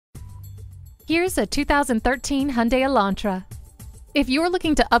Here's a 2013 Hyundai Elantra. If you're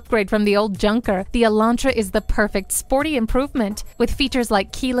looking to upgrade from the old junker, the Elantra is the perfect sporty improvement. With features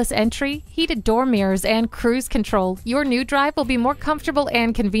like keyless entry, heated door mirrors, and cruise control, your new drive will be more comfortable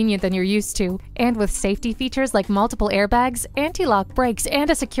and convenient than you're used to. And with safety features like multiple airbags, anti-lock brakes, and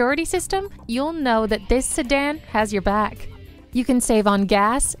a security system, you'll know that this sedan has your back. You can save on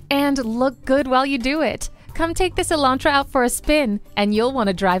gas and look good while you do it. Come take this Elantra out for a spin, and you'll want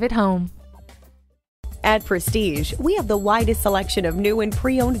to drive it home. At Prestige, we have the widest selection of new and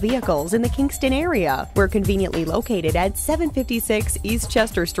pre-owned vehicles in the Kingston area. We're conveniently located at 756 East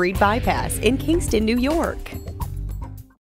Chester Street Bypass in Kingston, New York.